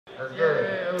Let's get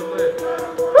it.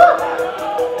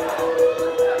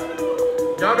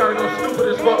 Y'all gotta go stupid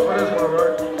as fuck for this one,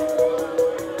 right?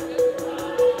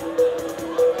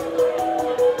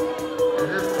 Is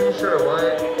this t-shirt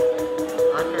white?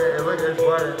 I can't, it looks it's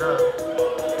white enough.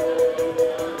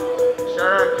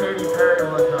 Shout out Katy Perry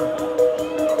one time.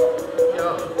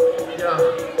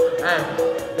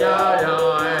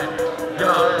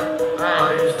 Hey,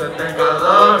 I used to think I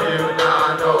love you, now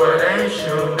I know it ain't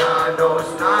you, now I know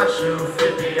it's not you.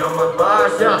 50 on my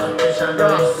biceps, bitch, I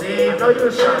know you see me.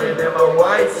 Shining in my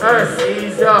white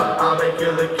seas, I'll make you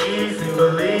look easy,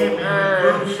 believe me.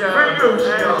 Free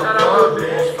Gucci, young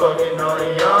bitch, fucking on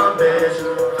a young bitch.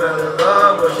 Fell in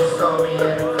love when she saw me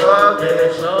in the club,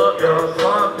 bitch. You're a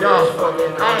punk bitch,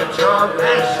 fucking on the drum,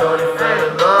 bitch. Shorty fell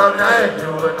in love, now she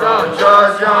doing all the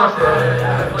drugs, young bitch.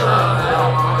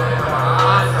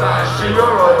 She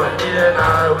gon' roll with me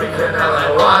tonight, we can have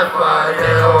like Wi-Fi,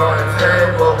 yeah, on the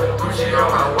table. Gucci on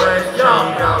my waist, she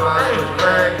got my switch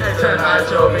leg. Tonight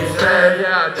you'll be safe,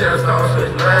 yeah, I just don't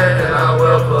switch leg, and I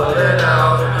will pull it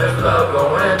out. This love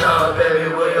going up,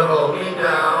 baby, will you hold me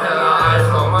down? Hella ice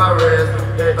on my wrist,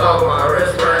 take off my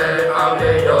wrist ring. I'll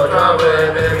get your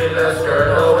driveway, baby, let's skirt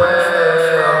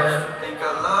away. Think I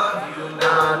love you,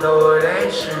 now I know it ain't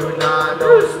you, now I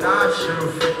know it's not you.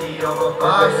 50 on my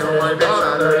body, bitch,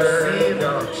 I know you see me.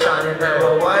 Shining at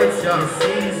my white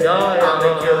seas, I'll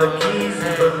make you look easy,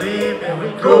 believe me,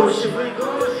 we Gucci.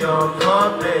 Young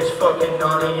punk bitch, fucking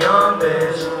on a young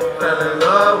bitch. Fell in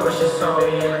love when she saw me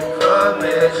in the club,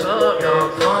 bitch.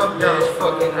 Young punk bitch,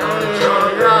 fucking on a young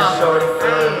bitch. Shorty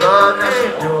fell in love, now she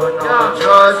doing all the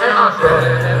drugs, and I'm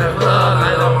dead in the club,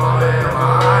 like I'm on in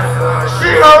my eyes. She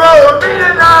gon' roll with me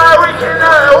tonight, we can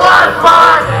have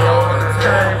Wi-Fi.